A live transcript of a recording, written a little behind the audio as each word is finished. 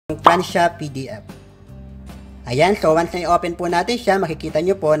Pransya PDF. Ayan, so once na i-open po natin siya, makikita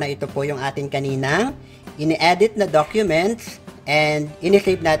nyo po na ito po yung ating kaninang ini-edit na documents and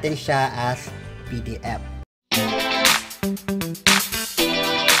ini-save natin siya as PDF.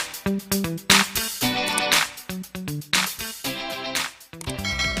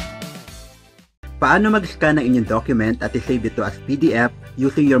 Paano mag-scan ng inyong document at i-save ito as PDF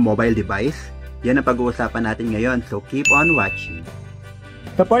using your mobile device? Yan ang pag-uusapan natin ngayon, so keep on watching.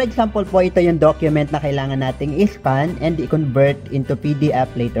 So for example po, ito yung document na kailangan nating i-scan and i-convert into PDF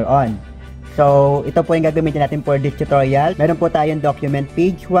later on. So ito po yung gagamitin natin for this tutorial. Meron po tayong document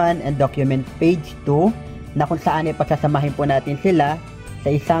page 1 and document page 2 na kung saan ay pagsasamahin po natin sila sa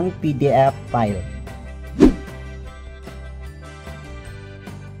isang PDF file.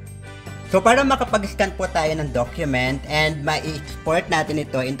 So para makapag-scan po tayo ng document and ma-export natin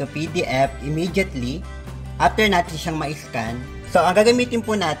ito into PDF immediately after natin siyang ma-scan, so ang gagamitin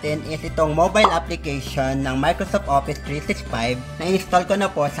po natin is itong mobile application ng Microsoft Office 365 na install ko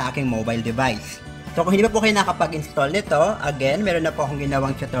na po sa aking mobile device. So kung hindi pa po kayo nakapag-install nito, again, meron na po akong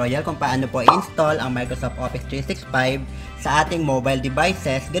ginawang tutorial kung paano po i-install ang Microsoft Office 365 sa ating mobile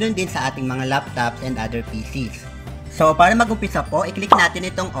devices, ganoon din sa ating mga laptops and other PCs. So para mag-umpisa po, i-click natin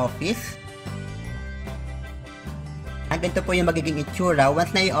itong Office. At ganito po yung magiging itsura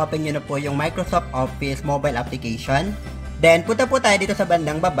once na i-open nyo na po yung Microsoft Office mobile application. Then, punta po tayo dito sa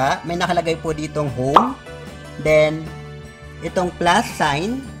bandang baba. May nakalagay po ditong Home. Then, itong plus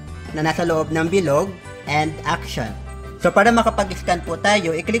sign na nasa loob ng bilog and Action. So, para makapag-scan po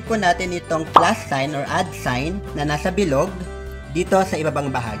tayo, i-click po natin itong plus sign or add sign na nasa bilog dito sa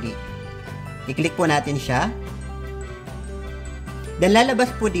ibabang bahagi. I-click po natin siya. Then, lalabas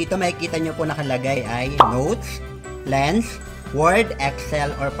po dito, makikita nyo po nakalagay ay Notes, Lens, Word,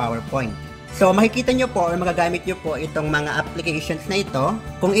 Excel, or PowerPoint. So, makikita nyo po or magagamit nyo po itong mga applications na ito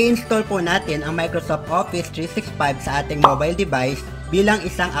kung i-install po natin ang Microsoft Office 365 sa ating mobile device bilang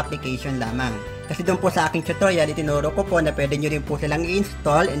isang application lamang. Kasi doon po sa aking tutorial, itinuro ko po na pwede nyo rin po silang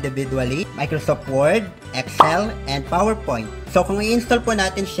i-install individually, Microsoft Word, Excel, and PowerPoint. So, kung i-install po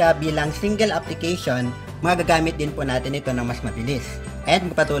natin siya bilang single application, magagamit din po natin ito ng mas mabilis. And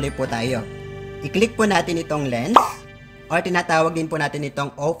magpatuloy po tayo. I-click po natin itong Lens or tinatawag din po natin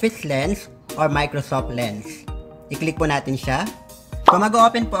itong Office Lens or Microsoft Lens. I-click po natin siya. So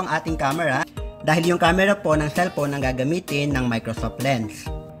mag-open po ang ating camera dahil yung camera po ng cellphone ang gagamitin ng Microsoft Lens.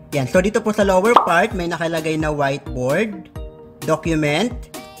 Yan. So dito po sa lower part may nakalagay na whiteboard, document,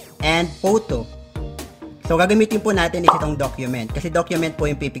 and photo. So gagamitin po natin is itong document kasi document po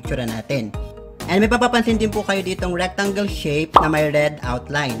yung pipicturean natin. And may papapansin din po kayo ditong rectangle shape na may red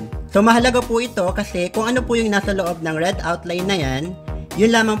outline. So mahalaga po ito kasi kung ano po yung nasa loob ng red outline na yan,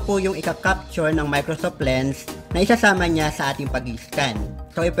 yun lamang po yung ika-capture ng Microsoft Lens na isasama niya sa ating pag-scan.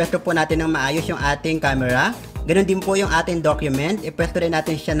 So ipwesto po natin ng maayos yung ating camera. Ganon din po yung ating document. Ipwesto rin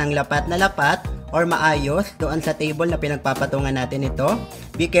natin siya ng lapat na lapat or maayos doon sa table na pinagpapatungan natin ito.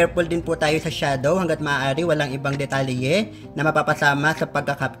 Be careful din po tayo sa shadow hanggat maaari walang ibang detalye na mapapasama sa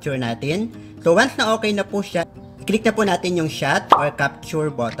pagka-capture natin. So once na okay na po siya, i-click na po natin yung shot or capture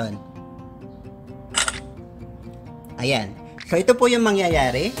button. Ayan. So ito po yung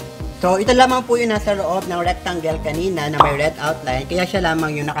mangyayari. So ito lamang po yung nasa loob ng rectangle kanina na may red outline, kaya siya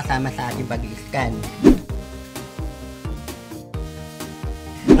lamang yung nakasama sa ating pag-scan.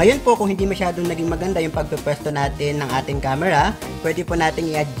 Ngayon po, kung hindi masyadong naging maganda yung pagpupwesto natin ng ating camera, pwede po natin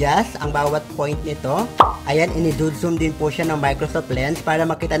i-adjust ang bawat point nito. Ayan, ini-zoom din po siya ng Microsoft Lens para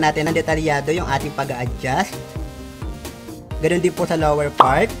makita natin ng detalyado yung ating pag-adjust. Ganon din po sa lower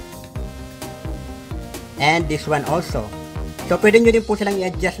part. And this one also. So, pwede nyo din po silang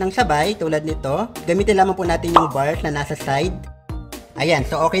i-adjust ng sabay tulad nito. Gamitin lamang po natin yung bars na nasa side. Ayan,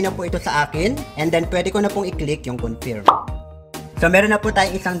 so okay na po ito sa akin. And then, pwede ko na pong i-click yung confirm. So, meron na po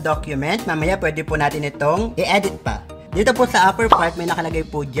tayong isang document. Mamaya, pwede po natin itong i-edit pa. Dito po sa upper part, may nakalagay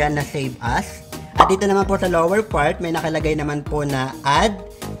po dyan na Save As. At dito naman po sa lower part, may nakalagay naman po na Add,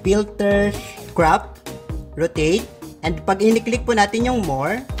 Filters, Crop, Rotate. And pag i-click po natin yung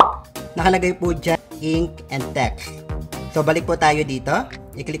More, nakalagay po dyan Ink and Text. So, balik po tayo dito.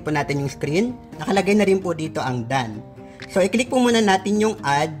 I-click po natin yung screen. Nakalagay na rin po dito ang Done. So, i-click po muna natin yung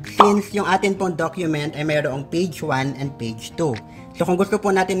Add since yung atin pong document ay mayroong page 1 and page 2. So, kung gusto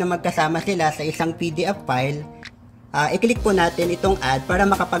po natin na magkasama sila sa isang PDF file, i-click po natin itong Add para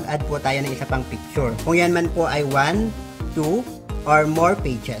makapag-add po tayo ng isa pang picture. Kung yan man po ay 1, 2, or more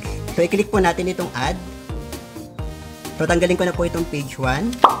pages. So, i-click po natin itong Add. So, tanggalin ko na po itong page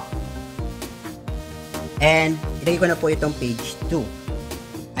 1. And, ilagay ko na po itong page 2.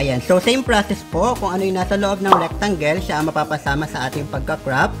 Ayan, so same process po, kung ano yung nasa loob ng rectangle, siya ang mapapasama sa ating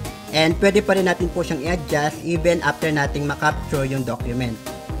pagka-crop. And pwede pa rin natin po siyang i-adjust even after nating makapture yung document.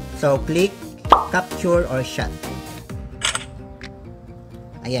 So, click capture or shot.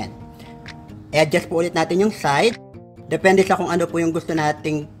 Ayan. I-adjust po ulit natin yung side. Depende sa kung ano po yung gusto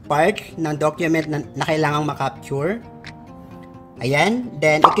nating part ng document na kailangang makapture. Ayan.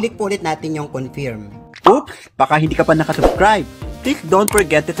 Then, i-click po ulit natin yung confirm. Oops! Baka hindi ka pa nakasubscribe. Please don't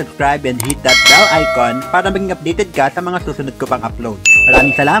forget to subscribe and hit that bell icon para maging updated ka sa mga susunod ko pang upload.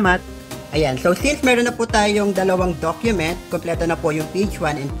 Maraming salamat! Ayan, so since meron na po tayong dalawang document, kompleto na po yung page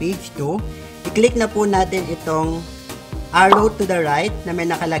 1 and page 2, i-click na po natin itong arrow to the right na may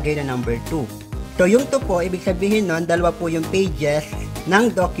nakalagay na number 2. So yung 2 po, ibig sabihin nun, dalawa po yung pages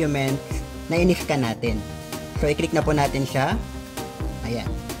ng document na in-scan natin. So i-click na po natin siya. Ayan.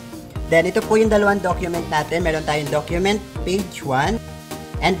 Then, ito po yung dalawang document natin. Meron tayong document page 1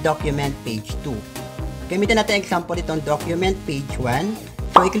 and document page 2. Gamitin natin example itong document page 1.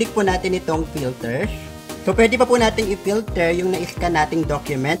 So, i-click po natin itong filters. So, pwede pa po natin i-filter yung na-scan nating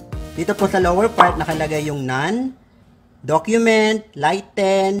document. Dito po sa lower part, nakalagay yung none, document,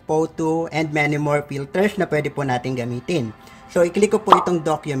 lighten, photo, and many more filters na pwede po natin gamitin. So, i-click ko po itong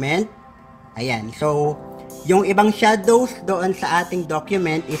document. Ayan. So, yung ibang shadows doon sa ating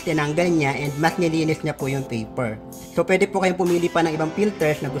document is tinanggal niya and mas nilinis niya po yung paper. So, pwede po kayong pumili pa ng ibang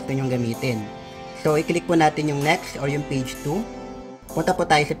filters na gusto nyong gamitin. So, i-click po natin yung next or yung page 2. Punta po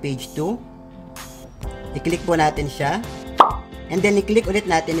tayo sa page 2. I-click po natin siya. And then, i-click ulit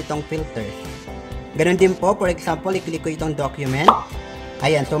natin itong filters. Ganon din po, for example, i-click ko itong document.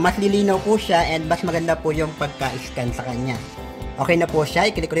 Ayan, so mas lilinaw po siya and mas maganda po yung pagka-scan sa kanya. Okay na po siya,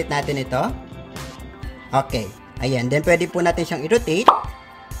 i-click ulit natin ito. Okay, ayan. Then, pwede po natin siyang i-rotate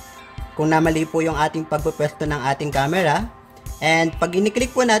kung namali po yung ating pagpupwesto ng ating camera. And, pag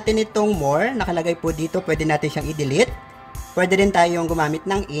in-click po natin itong more, nakalagay po dito, pwede natin siyang i-delete. Pwede rin tayong gumamit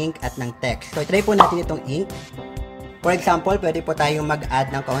ng ink at ng text. So, try po natin itong ink. For example, pwede po tayong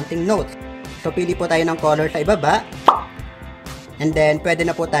mag-add ng kaunting notes. So, pili po tayo ng color sa ibaba. And then, pwede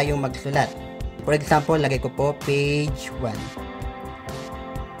na po tayong magsulat. For example, lagay ko po page 1.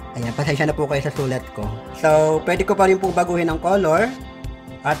 Ayan, pasensya na po kayo sa sulat ko. So, pwede ko pa rin po baguhin ang color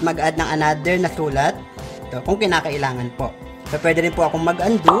at mag-add ng another na sulat ito, kung kinakailangan po. So, pwede rin po akong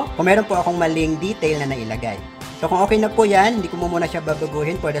mag-undo kung meron po akong maling detail na nailagay. So, kung okay na po yan, hindi ko muna siya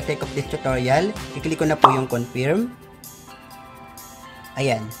babaguhin for the sake of this tutorial. I-click ko na po yung confirm.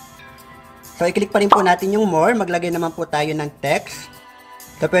 Ayan. So, i-click pa rin po natin yung more. Maglagay naman po tayo ng text.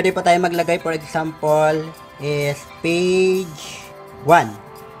 So, pwede po tayo maglagay, for example, is page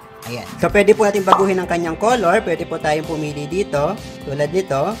 1. Ayan. So, pwede po natin baguhin ang kanyang color. Pwede po tayong pumili dito, tulad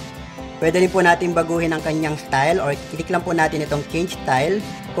nito. Pwede rin po natin baguhin ang kanyang style or click lang po natin itong change style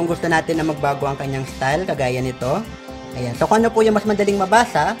kung gusto natin na magbago ang kanyang style, kagaya nito. Ayan. So, kung ano po yung mas madaling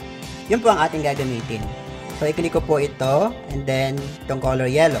mabasa, yun po ang ating gagamitin. So, i-click ko po ito and then itong color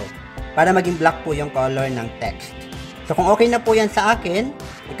yellow para maging black po yung color ng text. So, kung okay na po yan sa akin,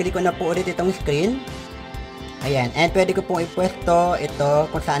 i-click ko na po ulit itong screen. Ayan, and pwede ko pong ipwesto ito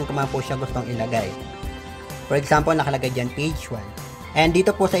kung saan ko man po siya gustong ilagay. For example, nakalagay dyan page 1. And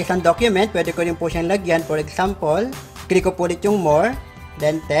dito po sa isang document, pwede ko rin po siyang lagyan. For example, click ko po ulit yung more,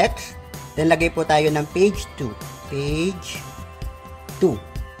 then text, then lagay po tayo ng page 2. Page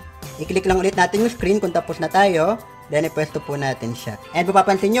 2. I-click lang ulit natin yung screen kung tapos na tayo, then ipwesto po natin siya. And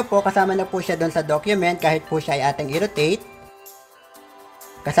mapapansin nyo po, kasama na po siya doon sa document kahit po siya ay ating i-rotate.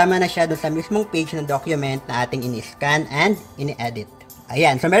 Kasama na siya doon sa mismong page ng document na ating ini-scan and ini-edit.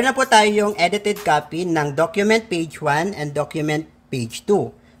 Ayan, so meron na po tayong edited copy ng document page 1 and document page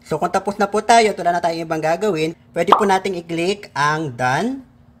 2. So kung tapos na po tayo, wala na tayong ibang gagawin, pwede po nating i-click ang done.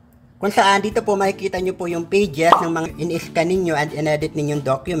 Kung saan dito po makikita nyo po yung pages ng mga ini-scan ninyo and in-edit ninyong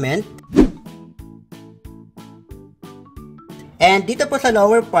document. And dito po sa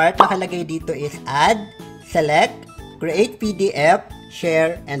lower part, nakalagay dito is add, select, create PDF,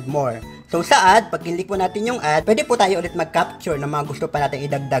 share, and more. So sa add, pag click po natin yung add, pwede po tayo ulit mag-capture ng mga gusto pa natin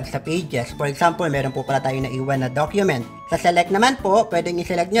idagdag sa pages. For example, meron po pala tayo naiwan na document. Sa select naman po, pwedeng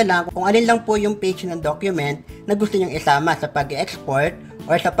i-select nyo lang kung alin lang po yung page ng document na gusto nyong isama sa pag-export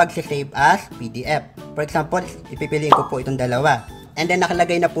or sa pag-save as PDF. For example, ipipiliin ko po itong dalawa. And then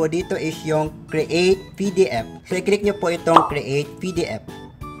nakalagay na po dito is yung create PDF. So i-click nyo po itong create PDF.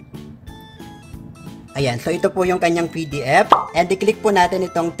 Ayan, so ito po yung kanyang PDF. And i-click po natin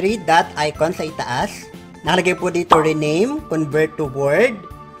itong 3-dot icon sa itaas. Nakalagay po dito rename, convert to Word,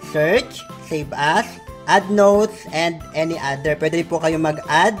 search, save as, add notes, and any other. Pwede po kayo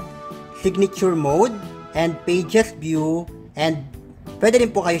mag-add signature mode, and pages view, and pwede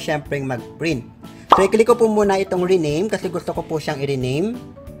rin po kayo syempreng mag-print. So, i-click ko po muna itong rename kasi gusto ko po siyang i-rename.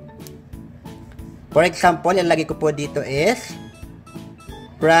 For example, yung lagay ko po dito is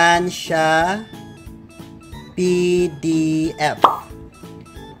Pransya PDF.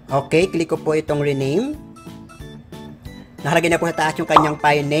 Okay, click ko po itong rename. Nakalagay na po sa taas yung kanyang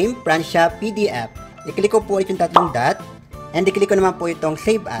file name, Pransya PDF. I-click ko po itong tatlong dot. And i-click ko naman po itong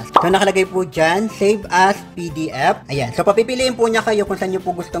Save As. So, nakalagay po dyan, Save As PDF. Ayan. So, papipiliin po niya kayo kung saan nyo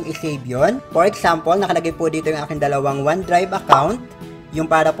po gustong i-save yon. For example, nakalagay po dito yung aking dalawang OneDrive account.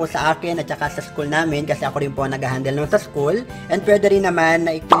 Yung para po sa akin at saka sa school namin kasi ako rin po nag-handle nung sa school. And pwede rin naman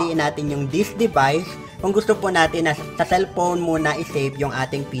na i-piliin natin yung this device kung gusto po natin na sa cellphone muna i-save yung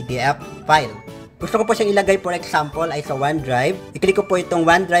ating PDF file. Gusto ko po siyang ilagay for example ay sa OneDrive. I-click ko po itong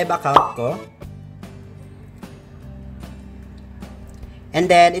OneDrive account ko. And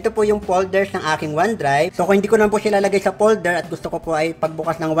then, ito po yung folders ng aking OneDrive. So, kung hindi ko naman po siya lalagay sa folder at gusto ko po ay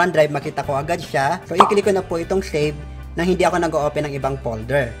pagbukas ng OneDrive, makita ko agad siya. So, i-click ko na po itong save nang hindi ako nag-open ng ibang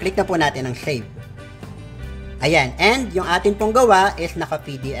folder. Click na po natin ang save. Ayan. And, yung atin pong gawa is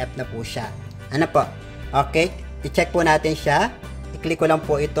naka-PDF na po siya. Ano po? Okay. I-check po natin siya. I-click ko lang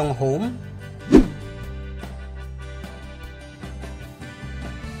po itong home.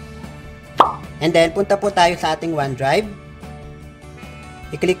 And then, punta po tayo sa ating OneDrive.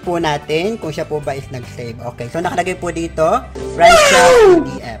 I-click po natin kung siya po ba is nag-save. Okay, so nakalagay po dito, Pransya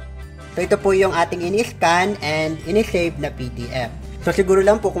PDF. So ito po yung ating ini-scan and ini-save na PDF. So siguro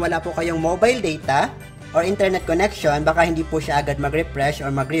lang po kung wala po kayong mobile data or internet connection, baka hindi po siya agad mag-refresh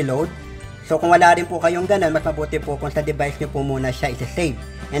or mag-reload. So kung wala rin po kayong ganun, mas mabuti po kung sa device nyo po muna siya i-save.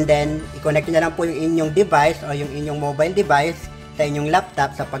 And then, i-connect nyo na lang po yung inyong device or yung inyong mobile device sa inyong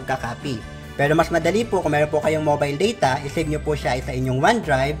laptop sa pagka-copy. Pero mas madali po kung meron po kayong mobile data, isave nyo po siya sa inyong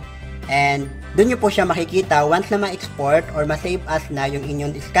OneDrive and doon nyo po siya makikita once na ma-export or ma-save as na yung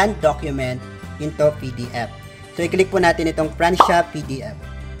inyong scanned document into PDF. So, i-click po natin itong Pransya PDF.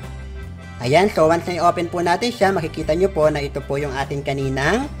 Ayan, so once na i-open po natin siya, makikita nyo po na ito po yung ating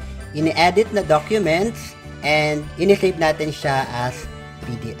kaninang ini-edit na documents and ini-save natin siya as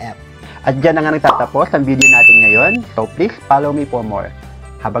PDF. At dyan na nga nagtatapos ang video natin ngayon. So please follow me for more.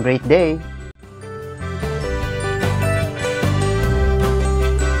 Have a great day!